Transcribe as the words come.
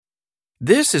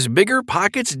This is Bigger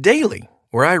Pockets Daily,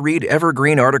 where I read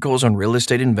evergreen articles on real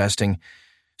estate investing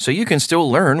so you can still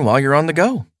learn while you're on the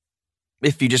go.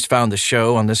 If you just found the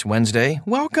show on this Wednesday,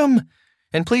 welcome.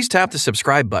 And please tap the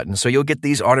subscribe button so you'll get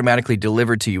these automatically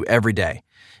delivered to you every day,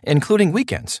 including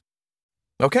weekends.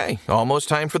 Okay, almost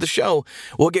time for the show.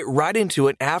 We'll get right into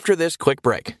it after this quick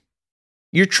break.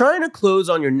 You're trying to close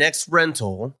on your next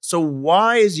rental, so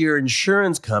why is your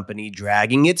insurance company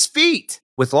dragging its feet?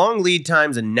 With long lead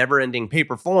times and never-ending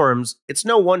paper forms, it's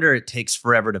no wonder it takes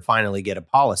forever to finally get a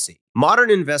policy.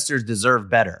 Modern investors deserve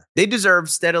better. They deserve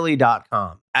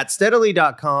Steadily.com. At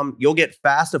Steadily.com, you'll get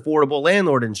fast, affordable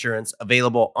landlord insurance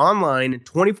available online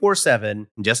 24/7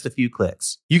 in just a few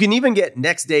clicks. You can even get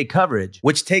next-day coverage,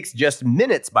 which takes just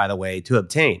minutes, by the way, to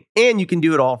obtain. And you can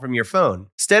do it all from your phone.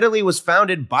 Steadily was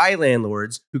founded by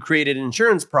landlords who created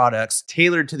insurance products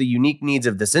tailored to the unique needs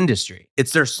of this industry.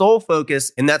 It's their sole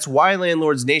focus, and that's why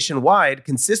landlords nationwide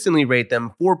consistently rate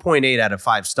them 4.8 out of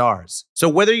 5 stars. So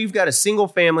whether you've got a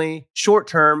single-family,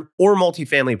 short-term, or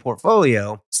multifamily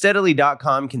portfolio,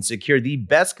 Steadily.com can secure the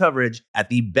best coverage at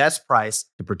the best price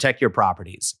to protect your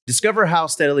properties. Discover how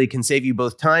Steadily can save you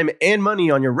both time and money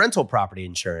on your rental property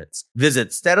insurance.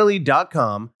 Visit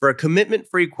Steadily.com for a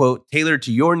commitment-free quote tailored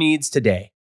to your needs today.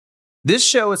 This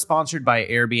show is sponsored by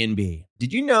Airbnb.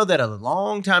 Did you know that a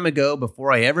long time ago,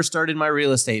 before I ever started my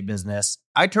real estate business,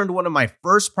 I turned one of my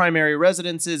first primary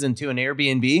residences into an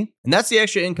Airbnb? And that's the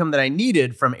extra income that I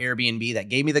needed from Airbnb that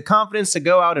gave me the confidence to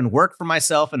go out and work for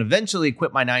myself and eventually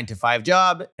quit my 9-to-5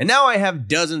 job. And now I have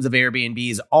dozens of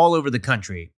Airbnbs all over the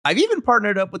country. I've even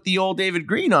partnered up with the old David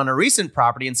Green on a recent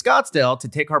property in Scottsdale to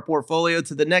take our portfolio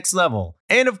to the next level.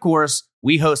 And of course,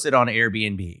 we host it on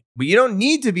Airbnb. But you don't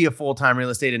need to be a full-time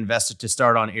real estate investor to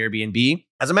start on Airbnb.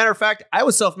 As a matter of fact, I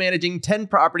was self-managing 10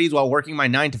 properties while working my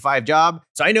 9-to-5 job,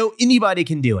 so I know anybody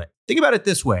can do it. Think about it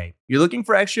this way. You're looking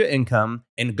for extra income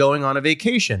and going on a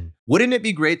vacation. Wouldn't it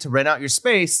be great to rent out your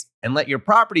space and let your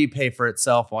property pay for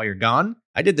itself while you're gone?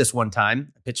 I did this one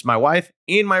time. I pitched my wife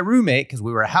and my roommate, because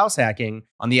we were house hacking,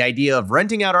 on the idea of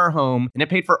renting out our home, and it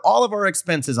paid for all of our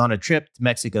expenses on a trip to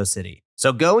Mexico City.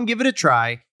 So go and give it a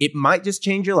try. It might just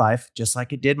change your life, just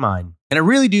like it did mine. And I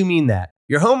really do mean that.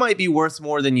 Your home might be worth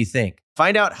more than you think.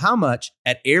 Find out how much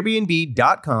at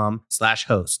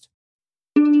airbnb.com/host.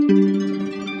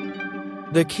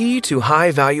 The Key to High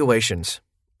Valuations: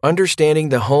 Understanding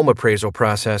the Home Appraisal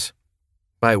Process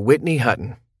by Whitney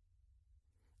Hutton.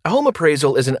 A home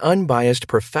appraisal is an unbiased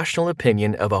professional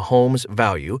opinion of a home's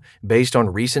value based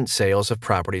on recent sales of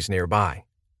properties nearby.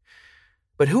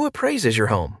 But who appraises your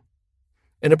home?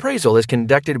 An appraisal is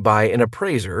conducted by an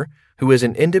appraiser who is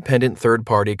an independent third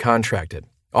party contracted,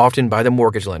 often by the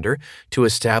mortgage lender, to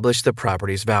establish the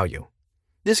property's value.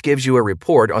 This gives you a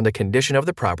report on the condition of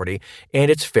the property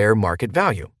and its fair market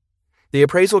value. The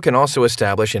appraisal can also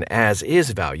establish an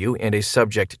as-is value and a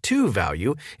subject-to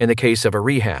value in the case of a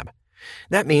rehab.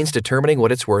 That means determining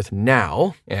what it's worth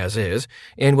now, as is,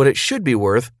 and what it should be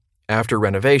worth after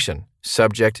renovation,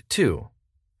 subject to.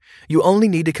 You only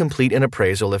need to complete an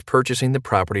appraisal if purchasing the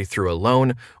property through a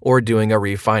loan or doing a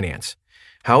refinance.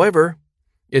 However,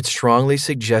 it's strongly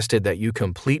suggested that you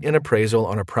complete an appraisal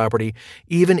on a property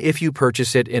even if you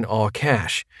purchase it in all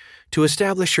cash to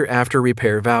establish your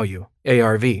after-repair value,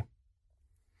 ARV.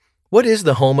 What is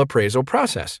the home appraisal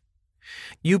process?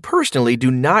 You personally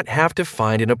do not have to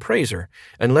find an appraiser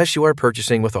unless you are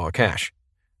purchasing with all cash.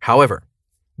 However,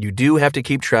 you do have to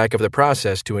keep track of the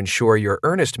process to ensure your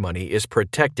earnest money is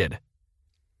protected.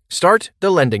 Start the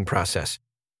lending process.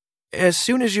 As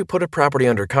soon as you put a property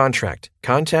under contract,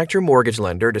 contact your mortgage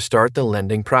lender to start the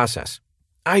lending process.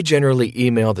 I generally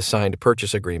email the signed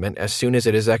purchase agreement as soon as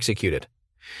it is executed.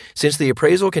 Since the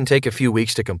appraisal can take a few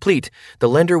weeks to complete, the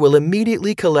lender will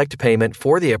immediately collect payment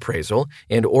for the appraisal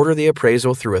and order the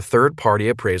appraisal through a third-party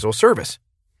appraisal service.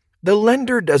 The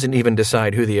lender doesn't even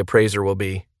decide who the appraiser will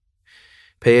be.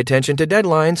 Pay attention to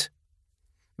deadlines.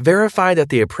 Verify that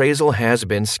the appraisal has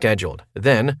been scheduled.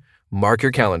 Then, mark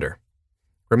your calendar.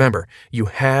 Remember, you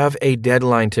have a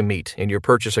deadline to meet in your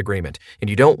purchase agreement, and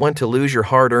you don't want to lose your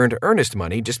hard-earned earnest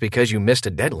money just because you missed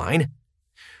a deadline.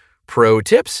 Pro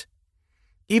tips: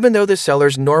 even though the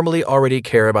sellers normally already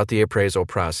care about the appraisal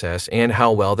process and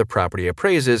how well the property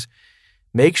appraises,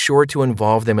 make sure to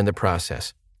involve them in the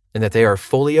process and that they are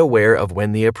fully aware of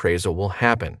when the appraisal will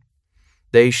happen.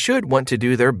 They should want to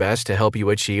do their best to help you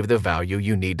achieve the value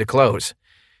you need to close.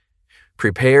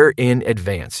 Prepare in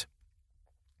advance.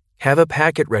 Have a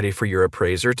packet ready for your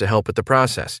appraiser to help with the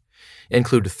process.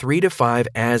 Include 3 to 5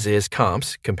 as-is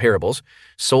comps, comparables,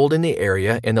 sold in the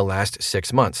area in the last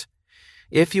 6 months.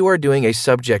 If you are doing a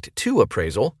subject-to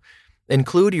appraisal,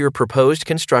 Include your proposed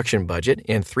construction budget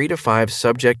and 3 to 5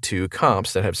 subject to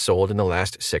comps that have sold in the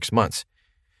last 6 months.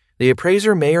 The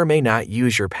appraiser may or may not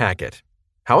use your packet.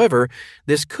 However,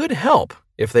 this could help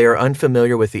if they are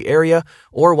unfamiliar with the area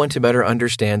or want to better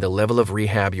understand the level of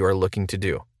rehab you are looking to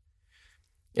do.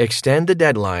 Extend the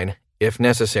deadline if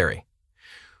necessary.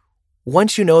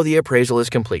 Once you know the appraisal is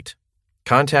complete,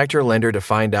 contact your lender to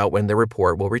find out when the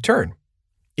report will return.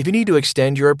 If you need to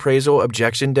extend your appraisal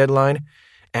objection deadline,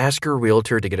 ask your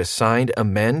realtor to get a signed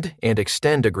amend and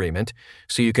extend agreement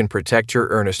so you can protect your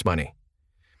earnest money.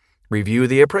 Review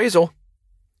the appraisal.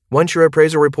 Once your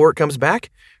appraisal report comes back,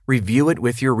 review it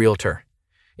with your realtor.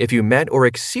 If you met or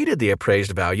exceeded the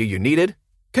appraised value you needed,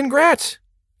 congrats!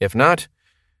 If not,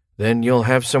 then you'll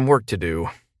have some work to do.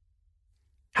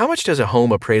 How much does a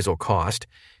home appraisal cost,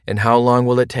 and how long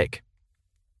will it take?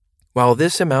 While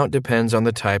this amount depends on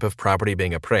the type of property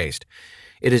being appraised,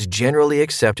 it is generally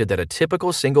accepted that a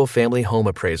typical single-family home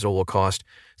appraisal will cost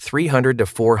 $300 to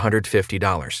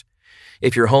 $450.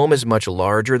 If your home is much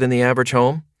larger than the average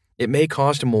home, it may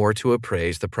cost more to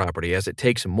appraise the property as it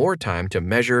takes more time to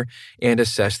measure and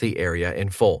assess the area in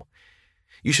full.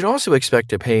 You should also expect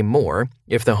to pay more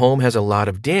if the home has a lot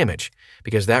of damage,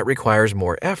 because that requires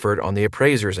more effort on the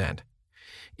appraiser's end.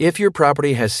 If your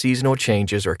property has seasonal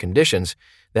changes or conditions,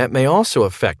 that may also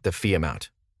affect the fee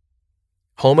amount.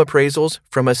 Home appraisals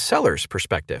from a seller's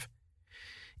perspective.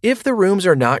 If the rooms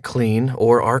are not clean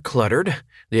or are cluttered,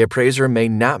 the appraiser may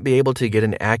not be able to get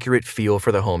an accurate feel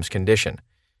for the home's condition.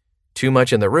 Too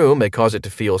much in the room may cause it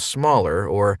to feel smaller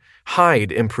or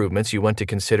hide improvements you want to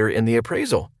consider in the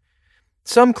appraisal.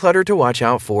 Some clutter to watch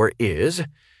out for is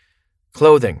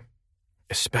clothing,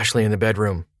 especially in the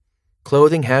bedroom.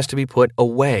 Clothing has to be put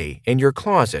away in your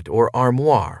closet or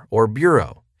armoire or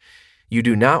bureau. You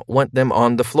do not want them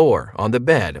on the floor, on the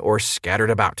bed, or scattered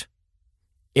about.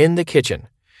 In the kitchen,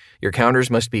 your counters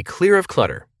must be clear of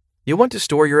clutter. You'll want to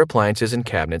store your appliances and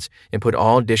cabinets and put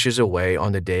all dishes away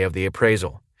on the day of the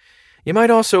appraisal. You might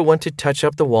also want to touch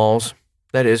up the walls,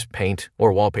 that is, paint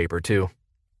or wallpaper too.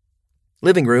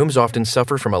 Living rooms often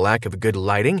suffer from a lack of good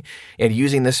lighting and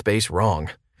using the space wrong.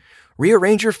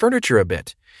 Rearrange your furniture a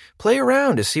bit. Play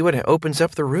around to see what opens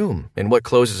up the room and what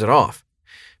closes it off.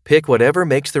 Pick whatever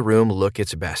makes the room look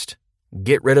its best.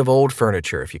 Get rid of old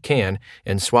furniture if you can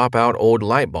and swap out old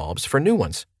light bulbs for new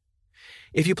ones.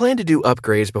 If you plan to do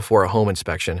upgrades before a home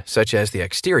inspection, such as the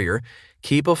exterior,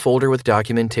 keep a folder with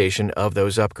documentation of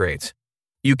those upgrades.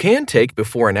 You can take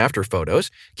before and after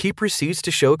photos, keep receipts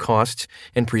to show costs,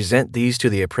 and present these to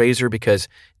the appraiser because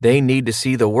they need to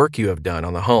see the work you have done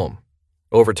on the home.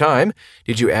 Over time,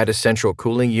 did you add a central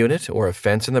cooling unit or a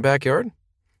fence in the backyard?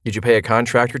 Did you pay a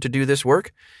contractor to do this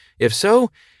work? If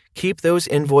so, keep those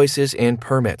invoices and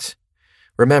permits.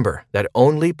 Remember that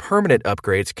only permanent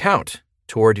upgrades count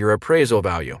toward your appraisal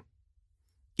value.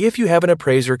 If you have an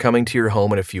appraiser coming to your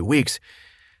home in a few weeks,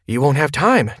 you won't have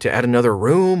time to add another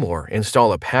room or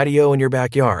install a patio in your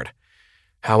backyard.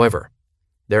 However,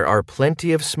 there are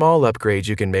plenty of small upgrades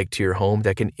you can make to your home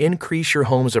that can increase your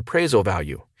home's appraisal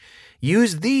value.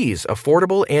 Use these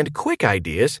affordable and quick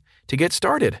ideas to get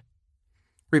started.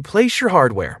 Replace your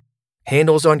hardware.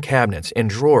 Handles on cabinets and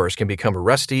drawers can become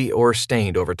rusty or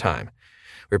stained over time.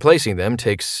 Replacing them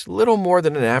takes little more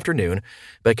than an afternoon,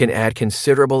 but can add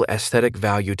considerable aesthetic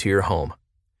value to your home.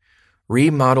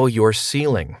 Remodel your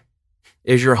ceiling.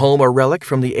 Is your home a relic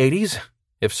from the 80s?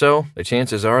 If so, the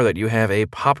chances are that you have a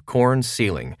popcorn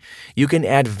ceiling. You can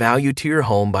add value to your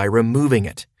home by removing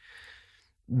it.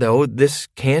 Though this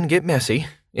can get messy,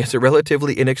 it's a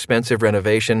relatively inexpensive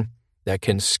renovation that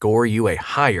can score you a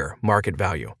higher market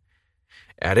value.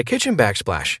 Add a kitchen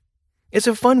backsplash. It's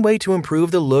a fun way to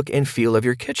improve the look and feel of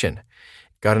your kitchen.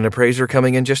 Got an appraiser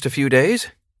coming in just a few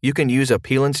days? You can use a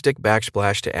peel and stick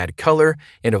backsplash to add color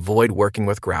and avoid working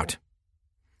with grout.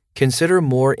 Consider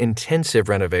more intensive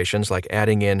renovations like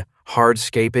adding in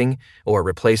hardscaping or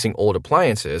replacing old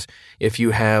appliances if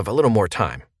you have a little more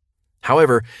time.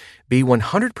 However, be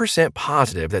 100%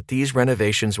 positive that these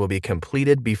renovations will be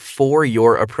completed before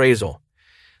your appraisal.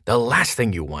 The last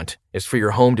thing you want is for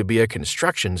your home to be a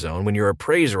construction zone when your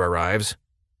appraiser arrives.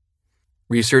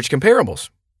 Research comparables,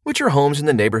 which are homes in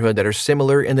the neighborhood that are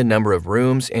similar in the number of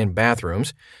rooms and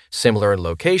bathrooms, similar in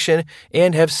location,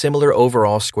 and have similar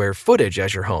overall square footage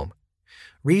as your home.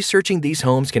 Researching these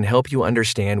homes can help you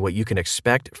understand what you can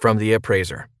expect from the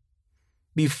appraiser.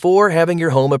 Before having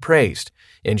your home appraised,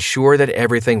 ensure that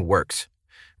everything works.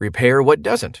 Repair what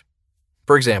doesn't.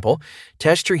 For example,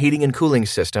 test your heating and cooling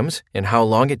systems and how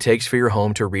long it takes for your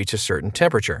home to reach a certain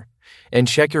temperature, and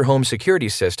check your home security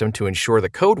system to ensure the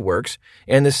code works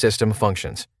and the system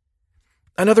functions.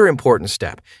 Another important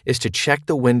step is to check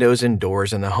the windows and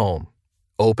doors in the home.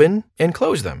 Open and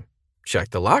close them.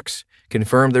 Check the locks.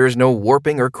 Confirm there is no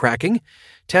warping or cracking.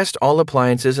 Test all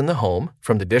appliances in the home,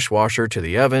 from the dishwasher to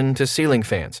the oven to ceiling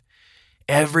fans.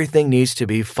 Everything needs to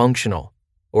be functional,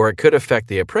 or it could affect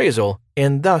the appraisal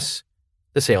and thus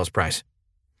the sales price.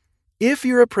 If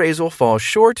your appraisal falls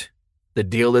short, the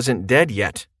deal isn't dead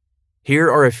yet. Here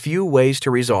are a few ways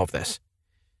to resolve this.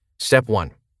 Step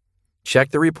 1.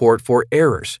 Check the report for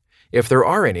errors. If there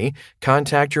are any,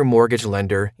 contact your mortgage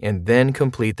lender and then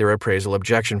complete their appraisal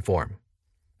objection form.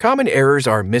 Common errors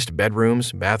are missed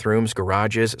bedrooms, bathrooms,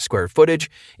 garages, square footage,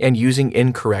 and using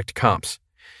incorrect comps.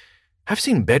 I've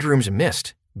seen bedrooms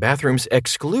missed, bathrooms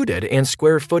excluded, and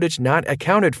square footage not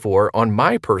accounted for on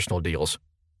my personal deals.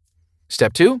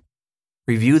 Step 2.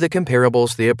 Review the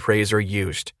comparables the appraiser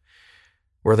used.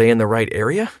 Were they in the right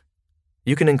area?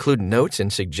 You can include notes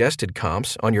and suggested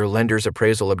comps on your lender's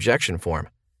appraisal objection form.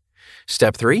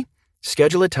 Step 3.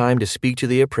 Schedule a time to speak to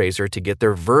the appraiser to get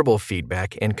their verbal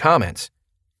feedback and comments.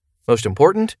 Most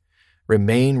important,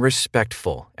 remain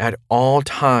respectful at all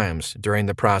times during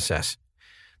the process.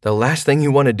 The last thing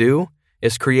you want to do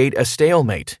is create a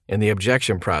stalemate in the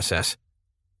objection process.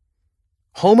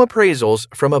 Home appraisals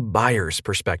from a buyer's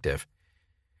perspective.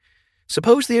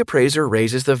 Suppose the appraiser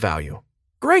raises the value.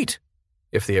 Great!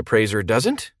 If the appraiser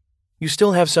doesn't, you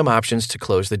still have some options to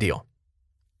close the deal.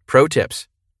 Pro tips.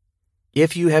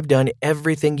 If you have done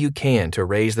everything you can to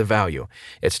raise the value,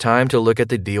 it's time to look at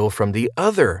the deal from the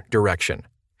other direction.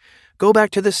 Go back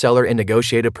to the seller and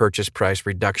negotiate a purchase price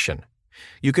reduction.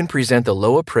 You can present the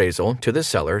low appraisal to the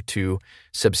seller to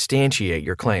substantiate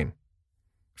your claim.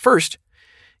 First,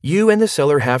 you and the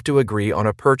seller have to agree on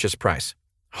a purchase price.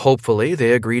 Hopefully,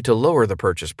 they agree to lower the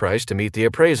purchase price to meet the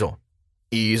appraisal.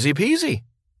 Easy peasy.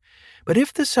 But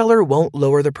if the seller won't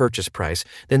lower the purchase price,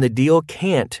 then the deal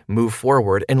can't move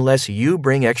forward unless you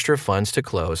bring extra funds to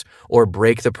close or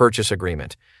break the purchase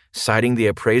agreement, citing the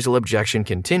appraisal objection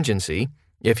contingency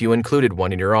if you included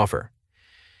one in your offer.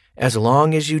 As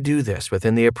long as you do this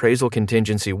within the appraisal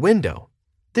contingency window,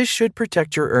 this should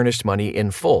protect your earnest money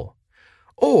in full.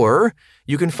 Or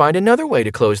you can find another way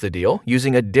to close the deal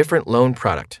using a different loan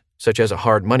product, such as a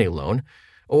hard money loan,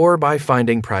 or by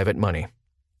finding private money.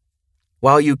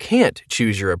 While you can't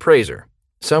choose your appraiser,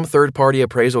 some third-party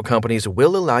appraisal companies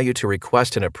will allow you to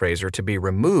request an appraiser to be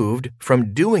removed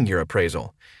from doing your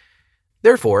appraisal.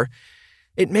 Therefore,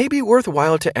 it may be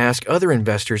worthwhile to ask other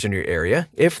investors in your area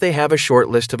if they have a short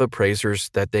list of appraisers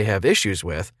that they have issues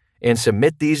with and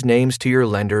submit these names to your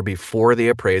lender before the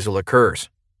appraisal occurs.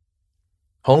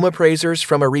 Home appraisers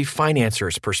from a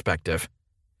refinancer's perspective.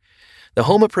 The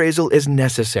home appraisal is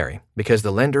necessary because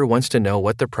the lender wants to know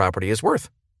what the property is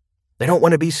worth. They don't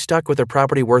want to be stuck with a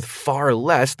property worth far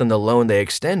less than the loan they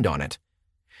extend on it.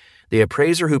 The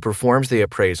appraiser who performs the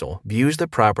appraisal views the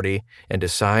property and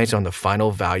decides on the final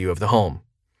value of the home.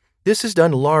 This is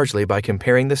done largely by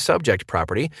comparing the subject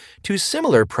property to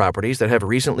similar properties that have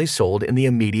recently sold in the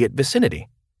immediate vicinity.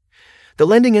 The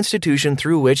lending institution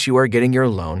through which you are getting your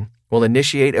loan will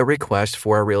initiate a request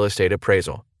for a real estate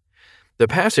appraisal. The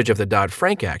passage of the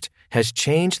Dodd-Frank Act has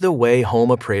changed the way home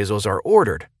appraisals are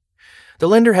ordered. The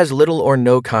lender has little or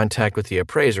no contact with the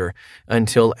appraiser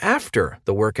until after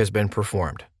the work has been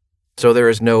performed. So there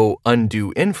is no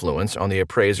undue influence on the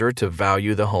appraiser to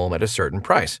value the home at a certain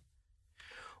price.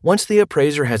 Once the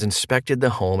appraiser has inspected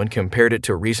the home and compared it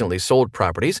to recently sold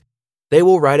properties, they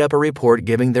will write up a report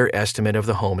giving their estimate of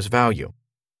the home's value.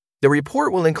 The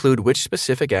report will include which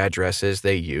specific addresses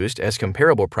they used as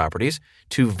comparable properties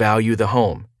to value the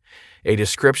home, a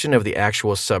description of the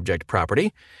actual subject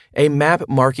property, a map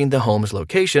marking the home's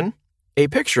location, a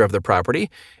picture of the property,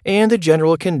 and the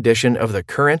general condition of the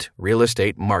current real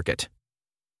estate market.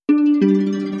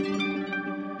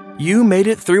 You made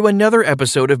it through another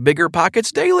episode of Bigger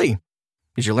Pockets Daily.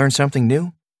 Did you learn something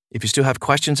new? If you still have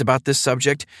questions about this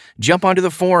subject, jump onto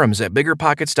the forums at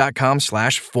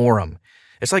biggerpockets.com/forum.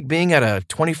 It's like being at a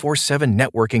 24/7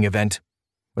 networking event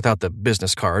without the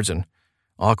business cards and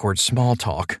awkward small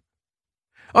talk.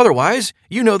 Otherwise,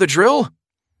 you know the drill.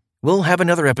 We'll have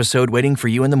another episode waiting for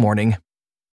you in the morning.